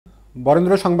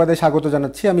বরেন্দ্র সংবাদে স্বাগত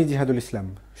জানাচ্ছি। আমি জিহাদুল ইসলাম।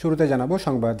 শুরুতে জানাবো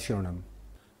সংবাদ শিরোনাম।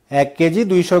 1 কেজি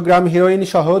 200 গ্রাম হিরোইন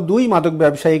সহ 2 মাদক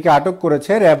ব্যবসায়ীকে আটক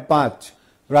করেছে RAB 5।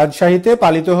 রাজশাহীতে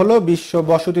পালিত হলো বিশ্ব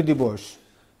বসতি দিবস।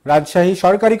 রাজশাহী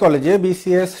সরকারি কলেজে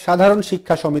বিসিএস সাধারণ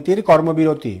শিক্ষা সমিতির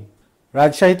কর্মবিরতি।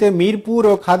 রাজশাহীতে মিরপুর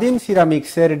ও খাদিম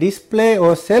সিরামিক্সের ডিসপ্লে ও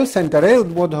সেল সেন্টারের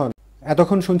উদ্বোধন।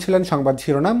 এতক্ষণ শুনছিলেন সংবাদ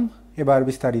শিরোনাম, এবার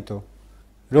বিস্তারিত।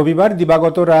 রবিবার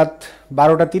দিবাগত রাত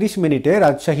 12টা 30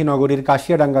 রাজশাহী নগরীর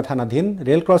কাশিয়াডাঙ্গা থানাধীন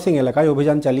রেল ক্রসিং এলাকায়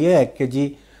অভিযান চালিয়ে 1 কেজি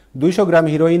 200 গ্রাম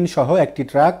হিরোইন সহ একটি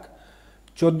truck,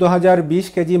 14,020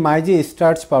 KG Maiji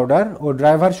starch powder ও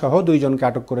ড্রাইভার সহ 2 জনকে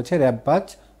আটক করেছে RAB 5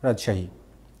 রাজশাহী।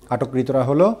 আটককৃতরা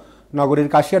হল নগরীর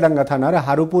কাশিয়াডাঙ্গা থানার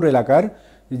হারুপুর এলাকার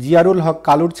জিয়ারুল হক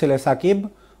কালুর ছেলে সাকিব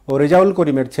ও রেজাউল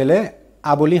করিমের ছেলে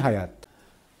আবুলি হায়াত।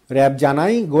 RAB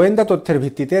জানায়, গোয়েন্দা তথ্যের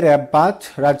ভিত্তিতে RAB 5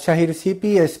 রাজশাহীর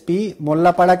সিপিএসপি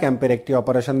মোল্লাপাড়া ক্যাম্পের একটি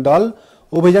অপারেশন দল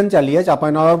অভিযান চালিয়ে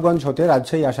চাঁপাইনবাবগঞ্জ হতে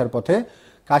রাজশাহী আসার পথে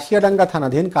কাশিয়াডাঙ্গা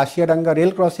থানাধীন কাশিয়াডাঙ্গা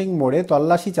রেল ক্রসিং মোড়ে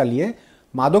তল্লাশি চালিয়ে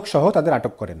মাদকসহ তাদের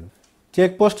আটক করেন।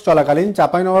 চেকপোস্ট চলাকালীন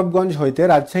চাঁপাইনবাবগঞ্জ হইতে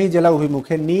রাজশাহী জেলা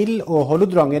অভিমুখে নীল ও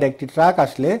হলুদ রঙের একটি ট্রাক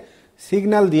আসলে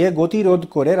সিগন্যাল দিয়ে গতিরোধ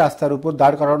করে রাস্তার উপর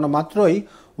দাঁড় করানো মাত্রই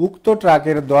উক্ত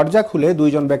ট্রাকের দরজা খুলে 2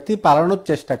 জন ব্যক্তি পালানোর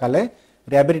চেষ্টাকালে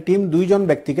র্যাবের টিম 2 জন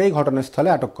ব্যক্তিকেই ঘটনাস্থলে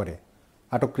আটক করে।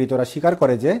 আটককৃতরা স্বীকার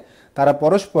করে যে তারা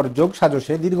পরস্পর যোগ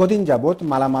সাজশে দীর্ঘদিন যাবৎ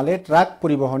মালামালে ট্রাক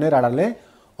পরিবহনের আড়ালে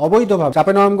অবৈধভাবে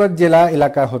চাঁপাইনবাবগঞ্জ জেলা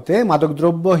এলাকা হতে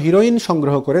মাদকদ্রব্য হিরোইন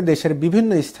সংগ্রহ করে দেশের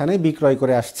বিভিন্ন স্থানে বিক্রয়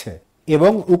করে আসছে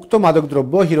এবং উক্ত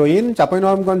মাদকদ্রব্য হিরোইন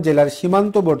চাঁপাইনবাবগঞ্জ জেলার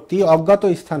সীমান্তবর্তী অজ্ঞাত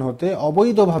স্থান হতে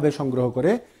অবৈধভাবে সংগ্রহ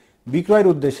করে বিক্রয়ের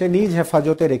উদ্দেশ্যে নিজ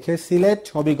হেফাজতে রেখে সিলেট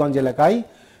হবিগঞ্জ এলাকায়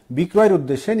বিক্রয়ের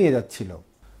উদ্দেশ্যে নিয়ে যাচ্ছিল।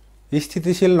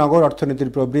 স্থিতিশীল নগর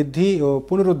অর্থনীতির প্রবৃদ্ধি ও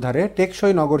পুনরুদ্ধারে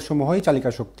টেকসই নগরসমূহই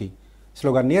চালিকা শক্তি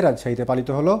স্লোগান নিয়ে রাজশাহীতে পালিত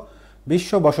হল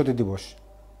বিশ্ব বসতি দিবস।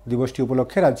 দিবসটি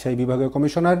উপলক্ষে রাজশাহী বিভাগীয়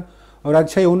কমিশনার ও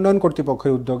রাজশাহী উন্নয়ন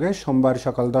কর্তৃপক্ষের উদ্যোগে সোমবার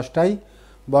সকাল 10টায়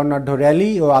বর্ণাঢ্য র্যালি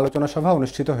ও আলোচনা সভা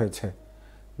অনুষ্ঠিত হয়েছে।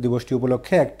 দিবসটি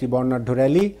উপলক্ষে একটি বর্ণাঢ্য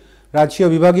র্যালি রাজশাহী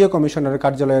বিভাগীয় কমিশনারের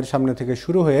কার্যালয়ের সামনে থেকে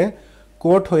শুরু হয়ে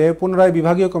কোর্ট হয়ে পুনরায়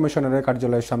বিভাগীয় কমিশনারের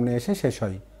কার্যালয়ের সামনে এসে শেষ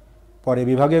হয়। পরে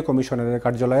বিভাগীয় কমিশনারের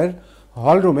কার্যালয়ের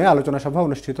হল রুমে আলোচনা সভা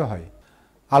অনুষ্ঠিত হয়।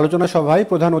 আলোচনা সভায়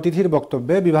প্রধান অতিথির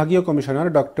বক্তব্যে বিভাগীয় কমিশনার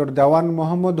ডক্টর দেওয়ান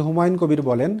মোহাম্মদ হুমায়ুন কবির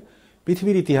বলেন,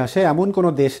 পৃথিবীর ইতিহাসে এমন কোনো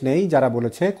দেশ নেই যারা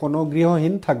বলেছে কোনো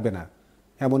গৃহহীন থাকবে না।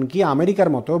 এমনকি আমেরিকার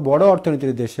মতো বড়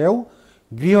অর্থনীতির দেশেও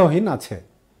গৃহহীন আছে,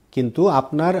 কিন্তু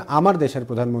আমার দেশের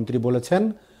প্রধানমন্ত্রী বলেছেন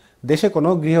দেশে কোনো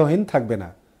গৃহহীন থাকবে না।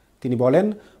 তিনি বলেন,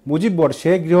 মুজিব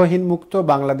বর্ষে গৃহহীন মুক্ত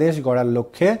বাংলাদেশ গড়ার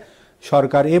লক্ষ্যে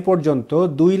সরকার এ পর্যন্ত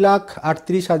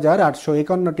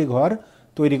 2,38,851টি ঘর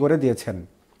তৈরি করে দিয়েছেন।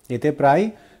 এতে প্রায়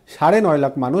 9.5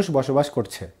 লাখ মানুষ বসবাস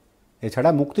করছে। এছাড়া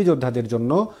মুক্তিযোদ্ধাদের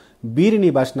জন্য বীর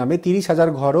নিবাস নামে 30,000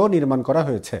 ঘরও নির্মাণ করা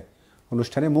হয়েছে।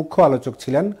 অনুষ্ঠানে মুখ্য আলোচক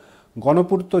ছিলেন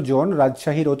গণপূর্ত জোন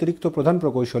রাজশাহীর অতিরিক্ত প্রধান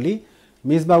প্রকৌশলী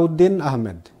মিসবাউদ্দিন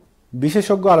আহমেদ।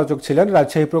 বিশেষজ্ঞ আলোচক ছিলেন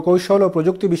রাজশাহী প্রকৌশল ও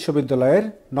প্রযুক্তি বিশ্ববিদ্যালয়ের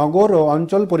নগর ও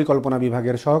অঞ্চল পরিকল্পনা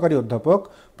বিভাগের সহকারী অধ্যাপক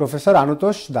প্রফেসর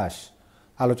আনুতোষ দাস।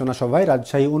 আলোচনা সভায়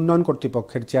রাজশাহী উন্নয়ন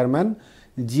কর্তৃপক্ষের চেয়ারম্যান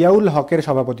জিয়াউল হকের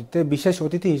সভাপতিত্বে বিশেষ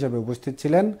অতিথি হিসেবে উপস্থিত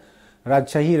ছিলেন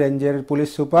রাজশাহী রেঞ্জের পুলিশ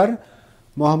সুপার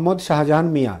মোহাম্মদ শাহজাহান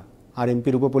মিয়া আর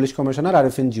এমপির উপ পুলিশ কমিশনার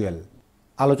আরিফিন জুয়েল।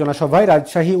 আলোচনা সভায়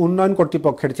রাজশাহী উন্নয়ন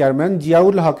কর্তৃপক্ষের চেয়ারম্যান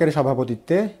জিয়াউল হকের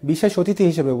সভাপতিত্বে বিশেষ অতিথি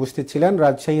হিসেবে উপস্থিত ছিলেন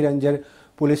রাজশাহী রেঞ্জের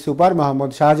পুলিশ সুপার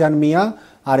মোহাম্মদ শাহজাহান মিয়া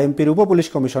আর এমপির উপ police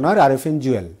commissioner Arifin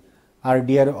Jewel,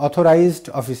 আরডিএর authorised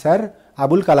officer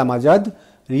Abul Kalam Azad,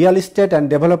 real estate and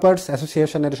developers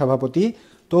অ্যাসোসিয়েশনের সভাপতি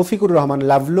তৌফিকুর রহমান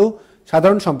লাভলু,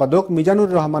 সাধারণ সম্পাদক মিজানুর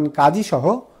রহমান কাজী সহ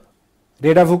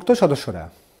রেডাভুক্ত সদস্যরা।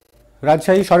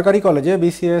 রাজশাহী সরকারি কলেজে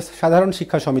বিসিএস সাধারণ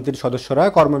শিক্ষা সমিতির সদস্যরা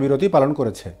কর্মবিরতি পালন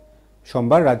করেছে।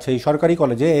 সোমবার রাজশাহী সরকারি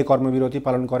কলেজে এই কর্মবিরতি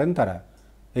পালন করেন তারা।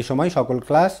 এ সময় সকল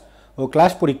ক্লাস ও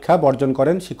ক্লাস পরীক্ষা বর্জন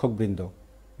করেন শিক্ষকবৃন্দ।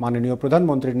 মাননীয়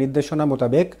প্রধানমন্ত্রীর নির্দেশনা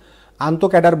মোতাবেক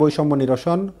আন্তঃক্যাডার বৈষম্য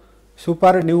নিরসন,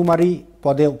 সুপার নিউমারি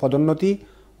পদে পদোন্নতি,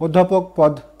 অধ্যাপক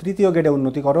পদ 3য় গ্রেডে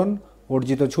উন্নতিকরণ,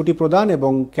 অর্জিত ছুটি প্রদান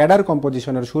এবং ক্যাডার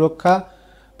কম্পোজিশনের সুরক্ষা,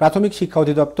 প্রাথমিক শিক্ষা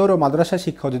অধিদপ্তর ও মাদ্রাসা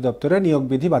শিক্ষা অধিদপ্তরের নিয়োগ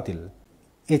বিধি বাতিল।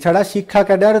 এছাড়া শিক্ষা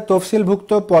ক্যাডার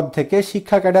তফসিলভুক্ত পদ থেকে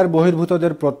শিক্ষা ক্যাডার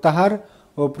বহির্ভূতদের প্রত্যাহার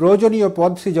ও প্রয়োজনীয়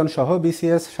পদ সৃজন সহ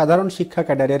বিসিএস সাধারণ শিক্ষা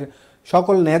ক্যাডারের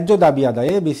সকল ন্যায্য দাবি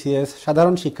আদায়ে বিসিএস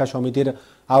সাধারণ শিক্ষা সমিতির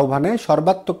আহ্বানে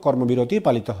সর্বাত্মক কর্মবিরতি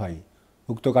পালিত হয়।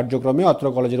 উক্ত কার্যক্রমে অত্র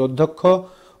কলেজের অধ্যক্ষ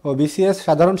ও বিসিএস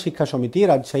সাধারণ শিক্ষা সমিতি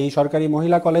রাজশাহী সরকারি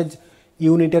মহিলা কলেজ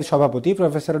ইউনিটের সভাপতি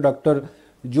প্রফেসর ডক্টর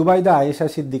জুবাইদা আয়েশা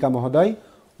সিদ্দিকা মহোদয়,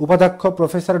 উপাধ্যক্ষ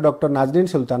professor doctor Naznin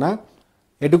Sultana,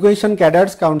 education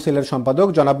cadres কাউন্সিলের সম্পাদক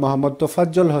জনাব মোহাম্মদ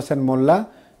তোফাজ্জল হোসেন মোল্লা,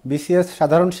 বিসিএস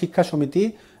সাধারণ শিক্ষা সমিতি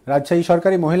রাজশাহী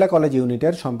সরকারি মহিলা কলেজ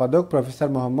ইউনিটের সম্পাদক প্রফেসর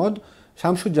মোহাম্মদ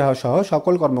শামসুজ্জাহ সহ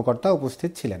সকল কর্মকর্তা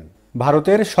উপস্থিত ছিলেন।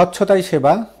 ভারতের স্বচ্ছতাই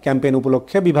সেবা ক্যাম্পেইন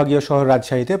উপলক্ষে বিভাগীয় শহর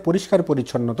রাজশাহীতে পরিষ্কার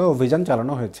পরিচ্ছন্নতা অভিযান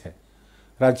চালানো হয়েছে।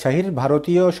 রাজশাহীর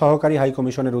ভারতীয় সহকারী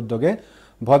হাইকমিশনের উদ্যোগে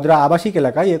ভদ্রা আবাসিক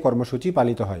এলাকায় এ কর্মসূচি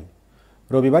পালিত হয়।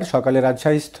 রবিবার সকালে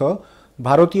রাজশাহীস্থ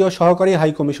ভারতীয় সহকারী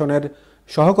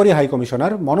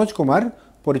হাইকমিশনার মনোজ কুমার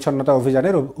পরিচ্ছন্নতা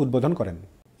অভিযানের উদ্বোধন করেন।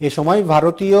 এ সময়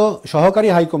ভারতীয় সহকারী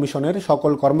হাইকমিশনের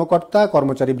সকল কর্মকর্তা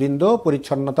কর্মচারীবৃন্দ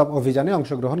পরিচ্ছন্নতা অভিযানে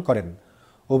অংশগ্রহণ করেন।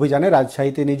 অভিযানে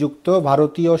রাজশাহীতে নিযুক্ত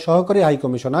ভারতীয় সহকারী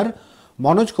হাইকমিশনার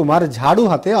মনোজ কুমার ঝাড়ু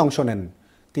হাতে অংশ নেন।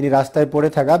 তিনি রাস্তায় পড়ে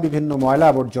থাকা বিভিন্ন ময়লা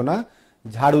আবর্জনা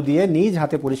ঝাড়ু দিয়ে নিজ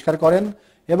হাতে পরিষ্কার করেন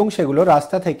এবং সেগুলো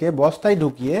রাস্তা থেকে বস্তায়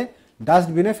ঢুকিয়ে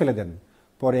ডাস্টবিনে ফেলে দেন।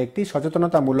 পরে একটি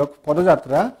সচেতনতামূলক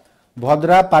পদযাত্রা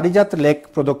ভদ্রা পারিজাত লেক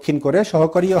প্রদক্ষিণ করে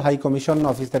সহকারী হাইকমিশন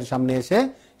অফিসের সামনে এসে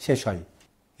শেষ হয়।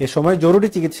 এ সময় জরুরি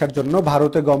চিকিৎসার জন্য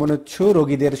ভারতে গমনেচ্ছু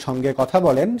রোগীদের সঙ্গে কথা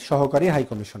বলেন সহকারী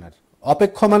হাইকমিশনার।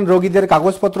 অপেক্ষমান রোগীদের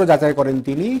কাগজপত্র যাচাই করেন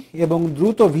তিনি এবং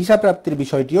দ্রুত ভিসা প্রাপ্তির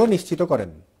বিষয়টিও নিশ্চিত করেন।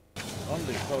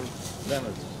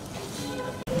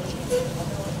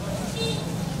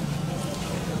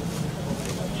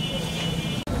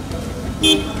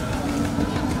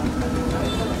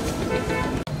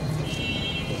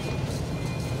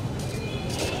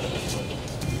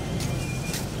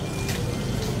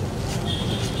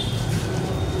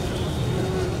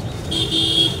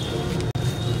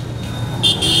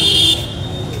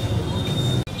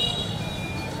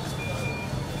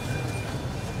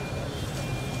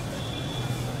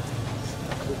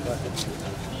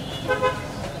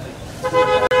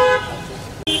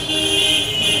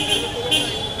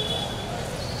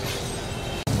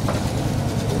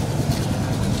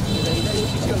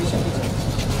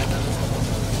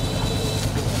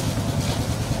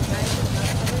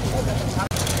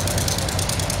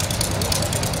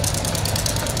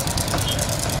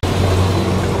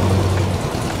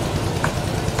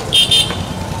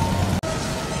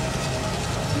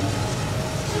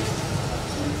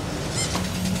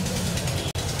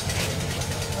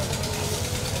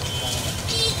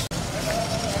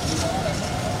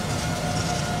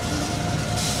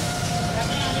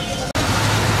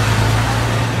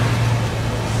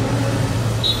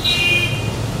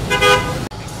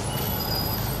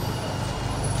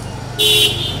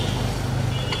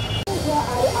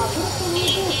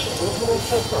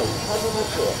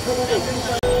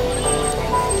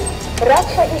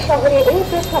 রাজশাহী শহরে এই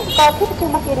প্রথম কাঠের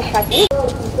চুমুকের সাথে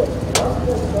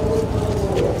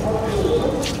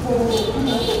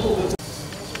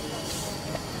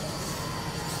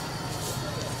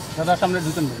দাদা সামনে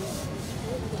ঢুকেন।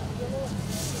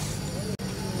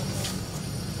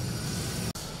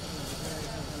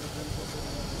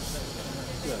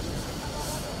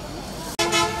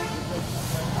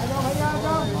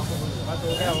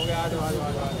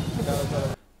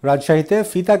 রাজশাহীতে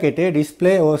ফিতা কেটে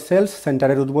ডিসপ্লে ও সেলস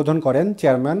সেন্টারের উদ্বোধন করেন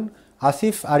চেয়ারম্যান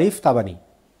আসিফ আরিফ তাবানি।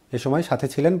 এ সময় সাথে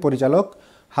ছিলেন পরিচালক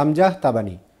হামজাহ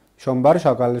তাবানি। সোমবার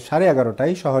সকাল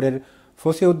 11:30টায় শহরের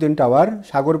ফসিউদ্দিন টাওয়ার,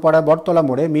 সাগরপাড়া, বটতলা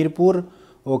মোড়ে মিরপুর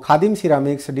ও খাদিম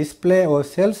সিরামিক্স ডিসপ্লে ও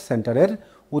সেলস সেন্টারের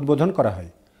উদ্বোধন করা হয়।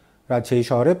 রাজশাহী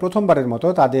শহরে প্রথমবারের মতো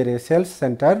তাদের সেলস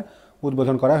সেন্টার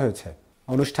উদ্বোধন করা হয়েছে।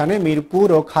 অনুষ্ঠানে মিরপুর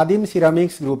ও খাদিম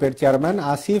সিরামিক্স গ্রুপের চেয়ারম্যান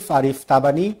আসিফ আরিফ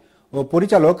তাবানি ও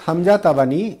পরিচালক হামজা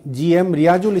তাবানি, জিএম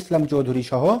রিয়াজুল ইসলাম চৌধুরী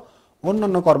সহ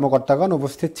অন্যান্য কর্মকর্তাগণ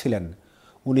উপস্থিত ছিলেন।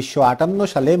 1958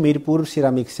 সালে মিরপুর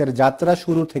সিরামিক্সের যাত্রা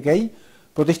শুরু থেকেই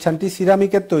প্রতিষ্ঠানটি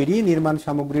সিরামিকের তৈরি নির্মাণ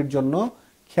সামগ্রীর জন্য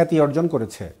খ্যাতি অর্জন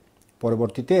করেছে।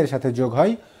 পরবর্তীতে এর সাথে যোগ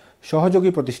হয়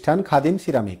সহযোগী প্রতিষ্ঠান খাদিম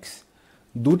সিরামিক্স।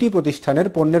 দুটি প্রতিষ্ঠানের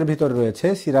পণ্যের ভিতর রয়েছে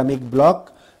ceramic block,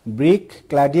 brick,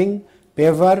 cladding,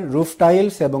 paver, roof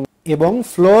tiles এবং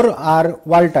ফ্লোর আর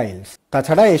ওয়াল টাইলস।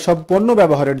 তাছাড়া এসব পণ্য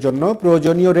ব্যবহারের জন্য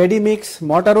প্রয়োজনীয় রেডিমিক্স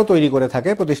মর্টারও তৈরি করে থাকে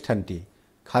প্রতিষ্ঠানটি।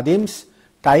 খাদিমস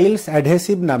টাইলস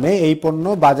অ্যাডহেসিভ নামে এই পণ্য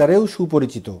বাজারেও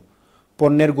সুপরিচিত।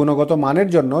 পণ্যের গুণগত মানের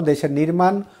জন্য দেশের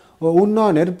নির্মাণ ও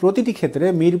উন্নয়নের প্রতিটি ক্ষেত্রে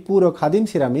মিরপুর ও খাদিম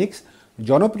সিরামিক্স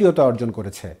জনপ্রিয়তা অর্জন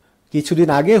করেছে। কিছুদিন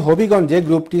আগে হবিগঞ্জে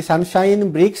গ্রুপটি সানশাইন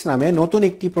ব্রিক্স নামে নতুন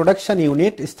একটি প্রোডাকশন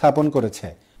ইউনিট স্থাপন করেছে।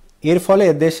 এর ফলে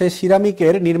দেশে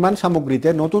সিরামিকের নির্মাণ সামগ্রীতে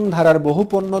নতুন ধারার বহু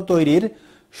পণ্য তৈরির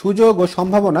সুযোগ ও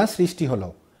সম্ভাবনা সৃষ্টি হলো।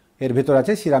 এর ভেতর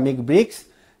আছে সিরামিক ব্রিক্স,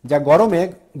 যা গরমে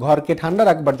ঘরকে ঠান্ডা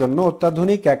রাখবার জন্য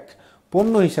অত্যাধুনিক এক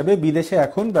পণ্য হিসেবে বিদেশে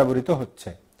এখন ব্যবহৃত হচ্ছে।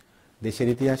 দেশের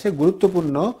ইতিহাসে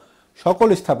গুরুত্বপূর্ণ সকল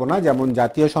স্থাপনা যেমন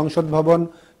জাতীয় সংসদ ভবন,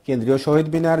 কেন্দ্রীয় শহীদ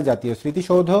মিনার, জাতীয়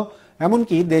স্মৃতিসৌধ,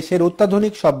 এমনকি দেশের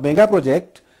অত্যাধুনিক সব মেগা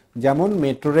প্রজেক্ট যেমন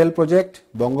metro rail project,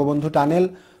 Bangabandhu tunnel,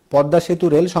 Padma সেতু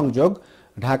রেল সংযোগ,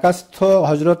 ঢাকাস্থ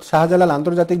হজরত শাহজালাল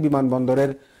আন্তর্জাতিক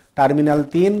বিমানবন্দরের টার্মিনাল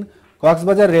 3,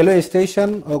 কক্সবাজার রেলওয়ে স্টেশন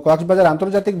ও কক্সবাজার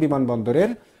আন্তর্জাতিক বিমানবন্দরের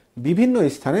বিভিন্ন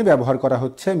স্থানে ব্যবহার করা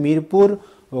হচ্ছে মিরপুর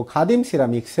ও খাদিম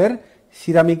সিরামিক্সের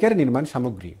সিরামিকের নির্মাণ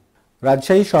সামগ্রী।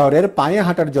 রাজশাহী শহরের পায়ে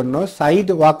হাঁটার জন্য সাইড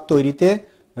ওয়াক তৈরিতে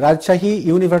রাজশাহী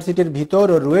ইউনিভার্সিটির ভিতর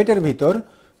ও রুয়েটের ভিতর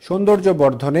সৌন্দর্য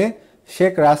বর্ধনে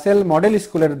শেখ রাসেল মডেল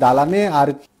স্কুলের দালানে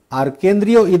আর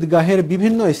কেন্দ্রীয় ঈদগাহের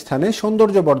বিভিন্ন স্থানে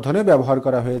সৌন্দর্য বর্ধনে ব্যবহার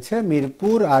করা হয়েছে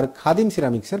মিরপুর আর খাদিম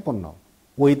সিরামিক্সের পণ্য।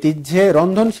 ঐতিহ্যে,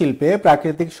 রন্ধন শিল্পে,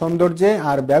 প্রাকৃতিক সৌন্দর্যে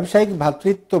আর ব্যবসায়িক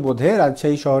ভ্রাতৃত্ববোধে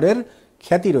রাজশাহী শহরের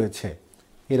খ্যাতি রয়েছে।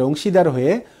 এর অংশীদার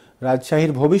হয়ে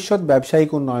রাজশাহীর ভবিষ্যৎ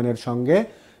ব্যবসায়িক উন্নয়নের সঙ্গে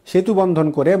সেতু বন্ধন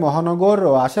করে মহানগর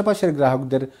ও আশেপাশের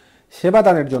গ্রাহকদের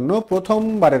সেবাদানের জন্য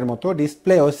প্রথমবারের মতো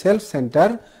ডিসপ্লে ও সেলফ সেন্টার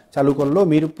চালু করল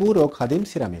মিরপুর ও খাদিম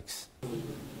সিরামিক্স।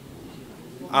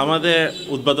 আমাদের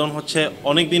উদ্বোধন হচ্ছে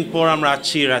অনেকদিন পর আমরা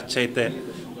আছি রাজশাহীতে।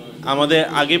 আমাদের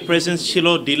আগে প্রেজেন্স ছিল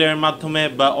ডিলারের মাধ্যমে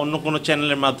বা অন্য কোনো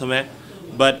চ্যানেলের মাধ্যমে,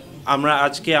 বাট আমরা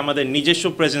আজকে আমাদের নিজস্ব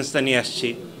প্রেজেন্সটা নিয়ে আসছি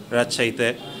রাজশাহীতে।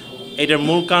 এটার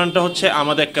মূল কারণটা হচ্ছে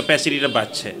আমাদের ক্যাপাসিটিটা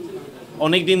বাড়ছে।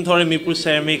 অনেক দিন ধরে মিরপুর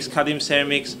সিরামিক্স, খাদিম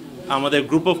সিরামিক্স, আমাদের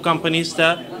গ্রুপ অফ কোম্পানিজটা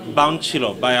বাউন্ড ছিল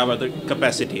বাই আমাদের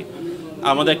ক্যাপাসিটি।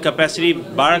 আমাদের ক্যাপাসিটি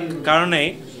বাড়ার কারণে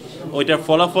ওইটার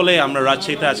ফলাফলে আমরা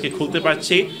রাজশাহীতে আজকে খুলতে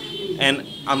পারছি, অ্যান্ড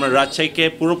আমরা রাজশাহীকে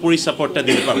পুরোপুরি সাপোর্টটা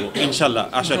দিতে পারবো ইনশাল্লাহ,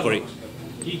 আশা করি।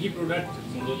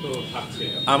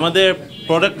 আমাদের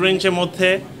প্রোডাক্ট রেঞ্জের মধ্যে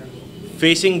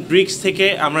ফেসিং ব্রিক্স থেকে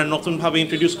আমরা নতুনভাবে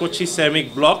ইন্ট্রোডিউস করছি সিরামিক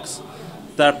ব্লকস,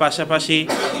 তার পাশাপাশি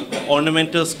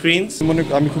অর্নামেন্টাল স্ক্রিনস।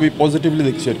 আমি খুবই পজিটিভলি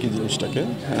দেখছি আর কি জিনিসটাকে।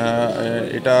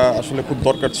 এটা আসলে খুব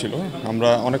দরকার ছিল। আমরা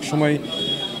অনেক সময়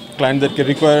ক্লায়েন্টদেরকে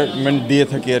রিকোয়ারমেন্ট দিয়ে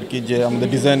থাকি আর কি, যে আমাদের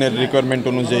ডিজাইনের রিকোয়ারমেন্ট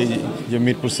অনুযায়ী যে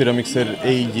মিরপুর সিরামিক্সের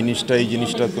এই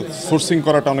জিনিসটা তো সোর্সিং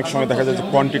করাটা অনেক সময় দেখা যায় যে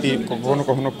কোয়ান্টিটি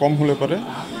কখনো কম হলে পরে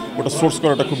ওটা সোর্স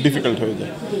করাটা খুব ডিফিকাল্ট হয়ে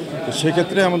যায়। তো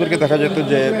সেক্ষেত্রে আমাদেরকে দেখা যেত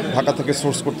যে ঢাকা থেকে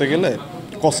সোর্স করতে গেলে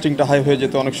কস্টিংটা হাই হয়ে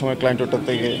যেত, অনেক সময় ক্লায়েন্ট ওটার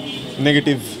থেকে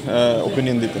নেগেটিভ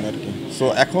ওপিনিয়ন দিতেন আর কি। সো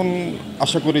এখন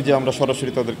আশা করি যে আমরা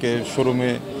সরাসরি তাদেরকে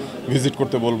শোরুমে ভিজিট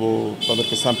করতে বলবো,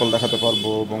 তাদেরকে স্যাম্পল দেখাতে পারবো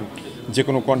এবং যে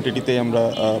কোনো কোয়ান্টিটিতেই আমরা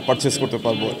পারচেস করতে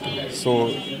পারবো আর কি। So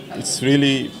it's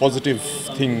really positive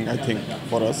thing I think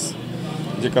for us,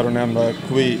 যে কারণে আমরা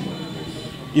খুবই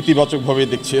ইতিবাচকভাবে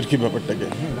দেখছি আর কি ব্যাপারটাকে।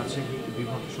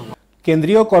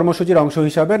 কেন্দ্রীয় কর্মসূচির অংশ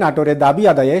হিসাবে নাটোরে দাবি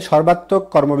আদায়ে সর্বাত্মক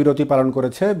কর্মবিরতি পালন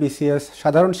করেছে বিসিএস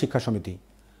সাধারণ শিক্ষা সমিতি।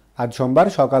 আজ সোমবার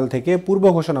সকাল থেকে পূর্ব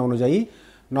ঘোষণা অনুযায়ী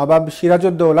নবাব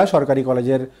সিরাজউদ্দৌলা সরকারি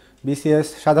কলেজের বিসিএস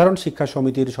সাধারণ শিক্ষা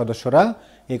সমিতির সদস্যরা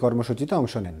এই কর্মসূচিতে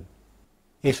অংশ নেন।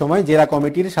 এ সময় জেলা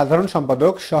কমিটির সাধারণ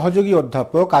সম্পাদক সহযোগী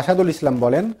অধ্যাপক আসাদুল ইসলাম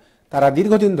বলেন, তারা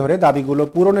দীর্ঘদিন ধরে দাবিগুলো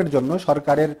পূরণের জন্য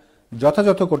সরকারের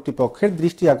যথাযথ কর্তৃপক্ষের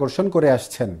দৃষ্টি আকর্ষণ করে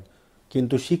আসছেন,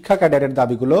 কিন্তু শিক্ষা ক্যাডারের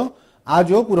দাবিগুলো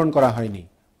আজও পূরণ করা হয়নি।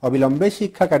 অবিলম্বে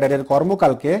শিক্ষা ক্যাডারের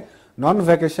কর্মকালকে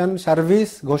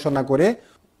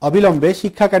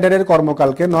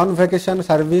নন ভ্যাকেশন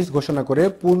সার্ভিস ঘোষণা করে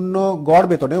পূর্ণ গড়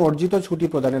বেতনে অর্জিত ছুটি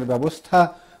প্রদানের ব্যবস্থা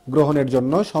গ্রহণের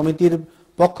জন্য সমিতির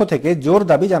পক্ষ থেকে জোর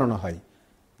দাবি জানানো হয়।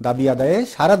 দাবি আদায়ে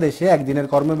সারা দেশে একদিনের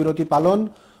কর্মবিরতি পালন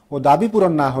ও দাবি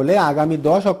পূরণ না হলে আগামী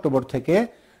 10 অক্টোবর থেকে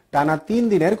টানা 3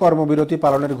 দিনের কর্মবিরতি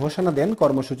পালনের ঘোষণা দেন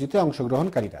কর্মসূচিতে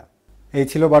অংশগ্রহণকারীরা। এই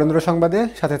ছিল বরেন্দ্র সংবাদে,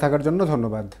 সাথে থাকার জন্য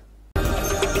ধন্যবাদ।